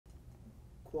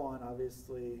Kwane,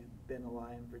 obviously been a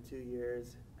Lion for 2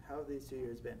 years. How have these 2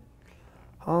 years been?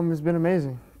 It's been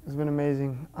amazing. It's been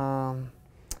amazing.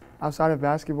 Outside of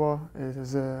basketball, it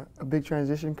is a big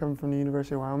transition coming from the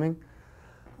University of Wyoming,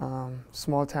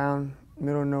 small town,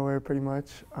 middle of nowhere pretty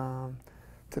much,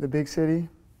 to the big city.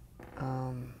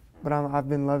 But I've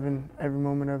been loving every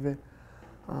moment of it.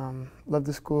 Love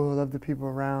the school, love the people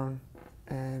around,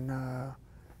 and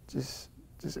just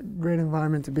a great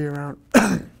environment to be around.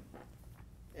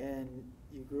 And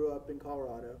you grew up in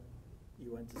Colorado,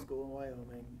 you went to school in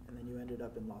Wyoming, and then you ended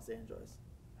up in Los Angeles.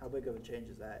 How big of a change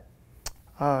is that?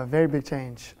 Very big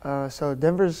change. So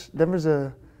Denver's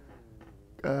a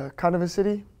kind of a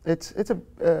city. It's a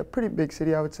pretty big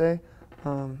city, I would say.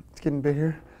 It's getting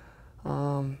bigger.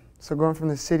 So going from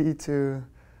the city to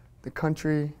the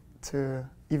country to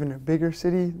even a bigger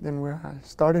city than where I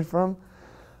started from,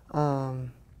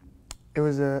 it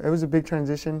was a big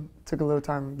transition. Took a little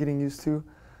time getting used to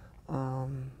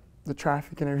the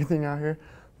traffic and everything out here,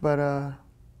 but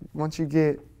once you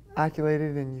get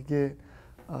acclimated and you get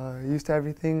used to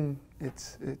everything,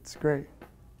 it's great.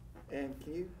 And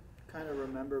can you kind of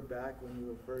remember back when you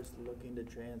were first looking to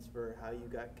transfer, how you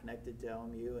got connected to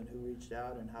LMU and who reached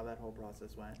out and how that whole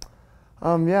process went?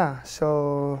 Yeah,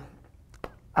 so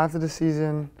after the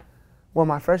season, well,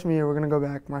 my freshman year, we're going to go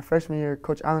back. My freshman year,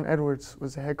 Coach Allen Edwards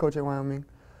was the head coach at Wyoming.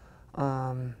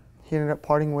 He ended up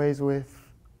parting ways with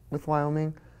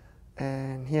Wyoming,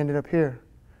 and he ended up here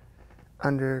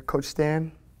under Coach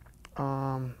Stan.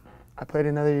 I played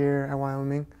another year at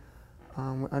Wyoming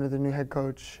under the new head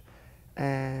coach,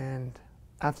 and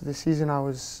after the season, I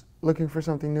was looking for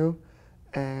something new,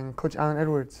 and Coach Allen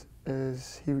Edwards,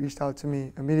 he reached out to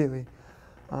me immediately.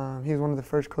 He was one of the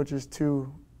first coaches to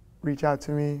reach out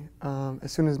to me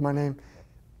as soon as my name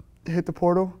hit the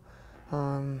portal.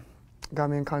 Got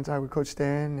me in contact with Coach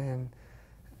Stan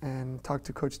and talked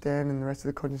to Coach Stan and the rest of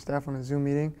the coaching staff on a Zoom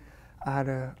meeting. I had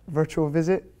a virtual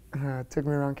visit, took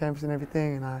me around campus and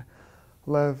everything, and I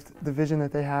loved the vision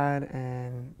that they had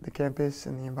and the campus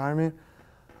and the environment.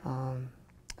 And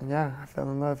yeah, I fell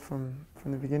in love from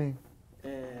the beginning.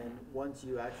 And once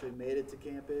you actually made it to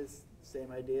campus,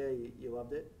 same idea, you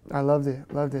loved it? I loved it.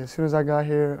 As soon as I got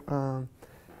here,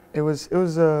 it was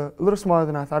a little smaller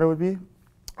than I thought it would be,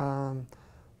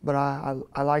 but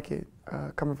I like it.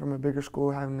 Coming from a bigger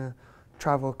school, having to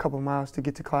travel a couple miles to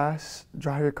get to class,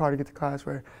 drive your car to get to class,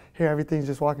 where here everything's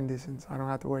just walking distance. I don't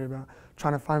have to worry about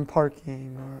trying to find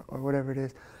parking or whatever it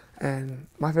is. And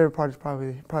my favorite part is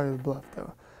probably the bluff,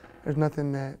 though. There's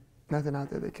nothing out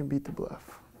there that can beat the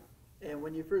bluff. And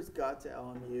when you first got to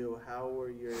LMU, how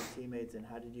were your teammates and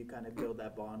how did you kind of build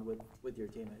that bond with your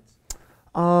teammates?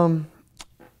 So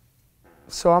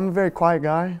I'm a very quiet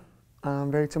guy,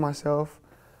 very to myself.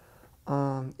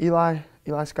 Eli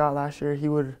Scott last year, he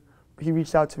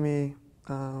reached out to me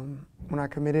when I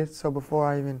committed. So before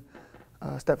I even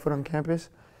stepped foot on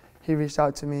campus, he reached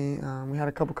out to me. We had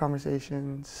a couple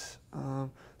conversations,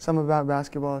 some about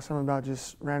basketball, some about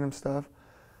just random stuff.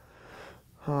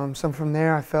 So from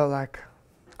there, I felt like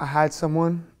I had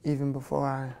someone even before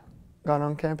I got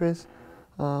on campus.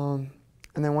 And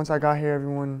then once I got here,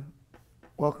 everyone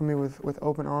welcomed me with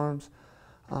open arms,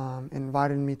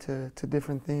 invited me to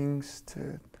different things,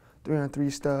 to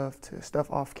 3-on-3 stuff, to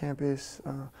stuff off campus,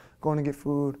 going to get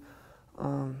food.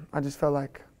 I just felt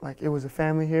like it was a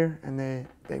family here, and they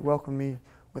welcomed me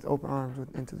with open arms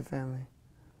into the family.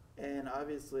 And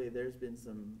obviously, there's been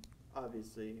some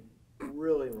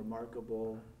really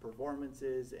remarkable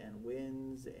performances and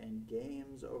wins and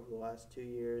games over the last 2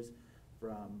 years,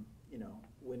 from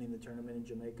winning the tournament in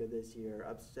Jamaica this year,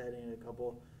 upsetting a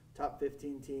couple top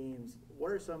 15 teams.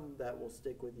 What are some that will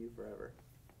stick with you forever?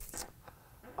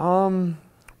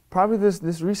 Probably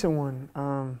this recent one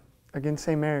against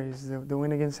St. Mary's, the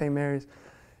win against St. Mary's,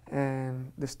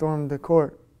 and the storm the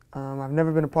court. I've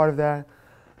never been a part of that.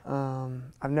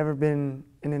 I've never been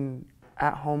in an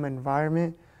at-home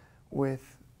environment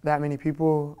with that many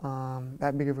people,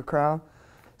 that big of a crowd.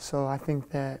 So I think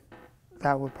that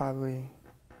would probably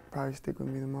stick with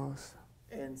me the most.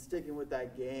 And sticking with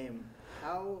that game,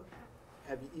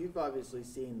 you've obviously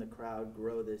seen the crowd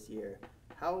grow this year.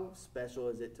 How special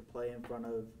is it to play in front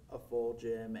of a full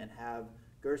gym and have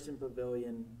Gerson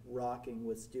Pavilion rocking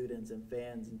with students and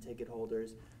fans and ticket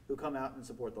holders who come out and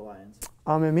support the Lions?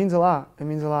 It means a lot.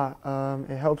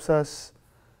 It helps us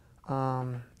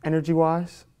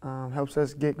energy-wise, helps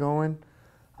us get going.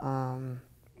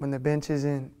 When the bench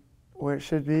isn't where it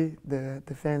should be, the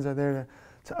fans are there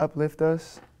to uplift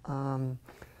us.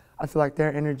 I feel like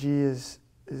their energy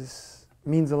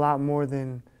means a lot more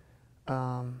than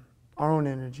our own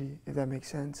energy, if that makes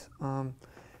sense.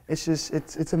 it's just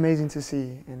it's amazing to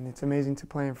see, and it's amazing to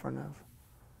play in front of.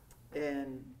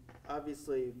 And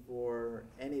obviously, for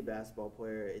any basketball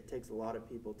player, it takes a lot of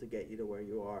people to get you to where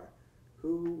you are.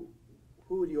 Who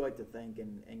would you like to thank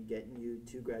in getting you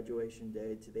to graduation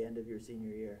day, to the end of your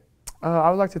senior year? I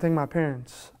would like to thank my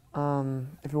parents.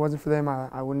 If it wasn't for them,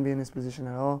 I wouldn't be in this position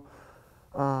at all.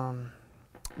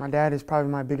 My dad is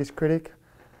probably my biggest critic.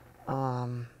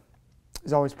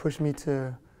 He's always pushed me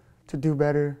to do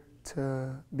better,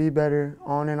 to be better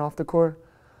on and off the court.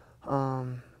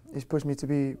 He's pushed me to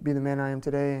be the man I am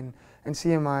today, and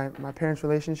seeing my parents'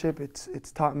 relationship,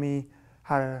 it's taught me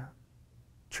how to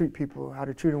treat people, how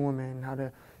to treat a woman, how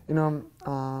to, you know.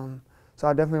 So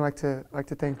I definitely like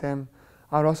to thank them.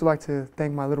 I would also like to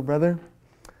thank my little brother.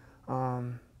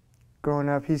 Growing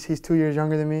up, he's 2 years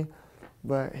younger than me,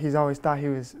 but he's always thought he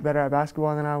was better at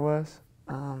basketball than I was.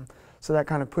 So that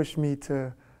kind of pushed me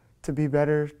to be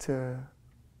better, to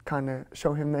kind of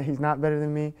show him that he's not better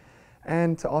than me,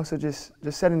 and to also just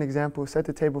set an example, set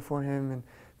the table for him, and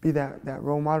be that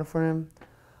role model for him.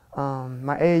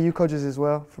 My AAU coaches as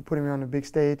well, for putting me on the big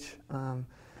stage,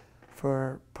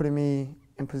 for putting me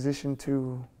in position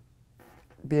to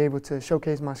be able to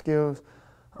showcase my skills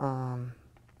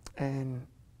and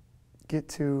get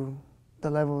to the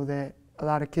level that a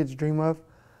lot of kids dream of.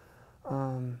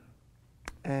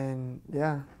 And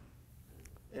yeah.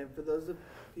 And for those of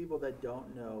people that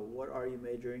don't know, what are you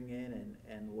majoring in,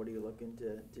 and what are you looking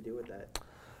to do with that?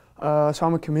 So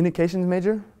I'm a communications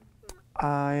major.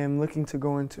 I am looking to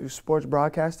go into sports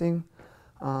broadcasting,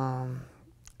 kind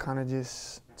of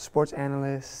just sports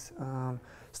analyst,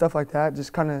 stuff like that.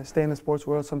 Just kind of stay in the sports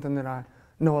world, something that I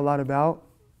know a lot about.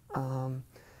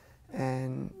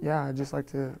 And yeah, I just like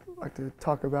to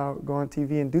talk about, go on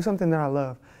TV and do something that I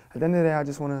love. At the end of the day, I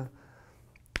just want to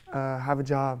have a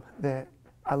job that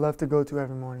I love to go to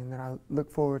every morning, that I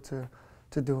look forward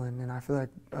to doing. And I feel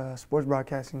like sports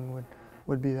broadcasting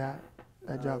would be that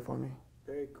job for me.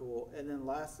 Very cool. And then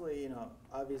lastly,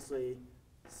 obviously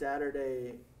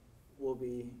Saturday will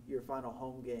be your final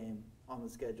home game on the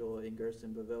schedule in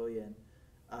Gersten Pavilion.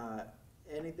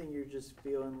 Anything you're just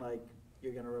feeling like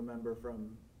you're going to remember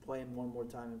from playing one more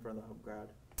time in front of the home crowd?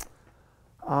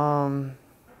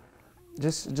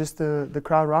 Just the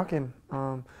crowd rocking.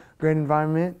 Great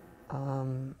environment.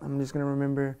 I'm just going to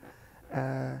remember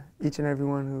each and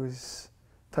everyone who's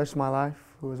touched my life,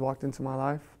 who has walked into my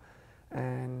life,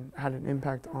 and had an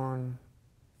impact on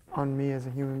me as a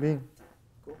human being.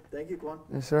 Cool. Thank you, Kwane.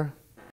 Yes, sir.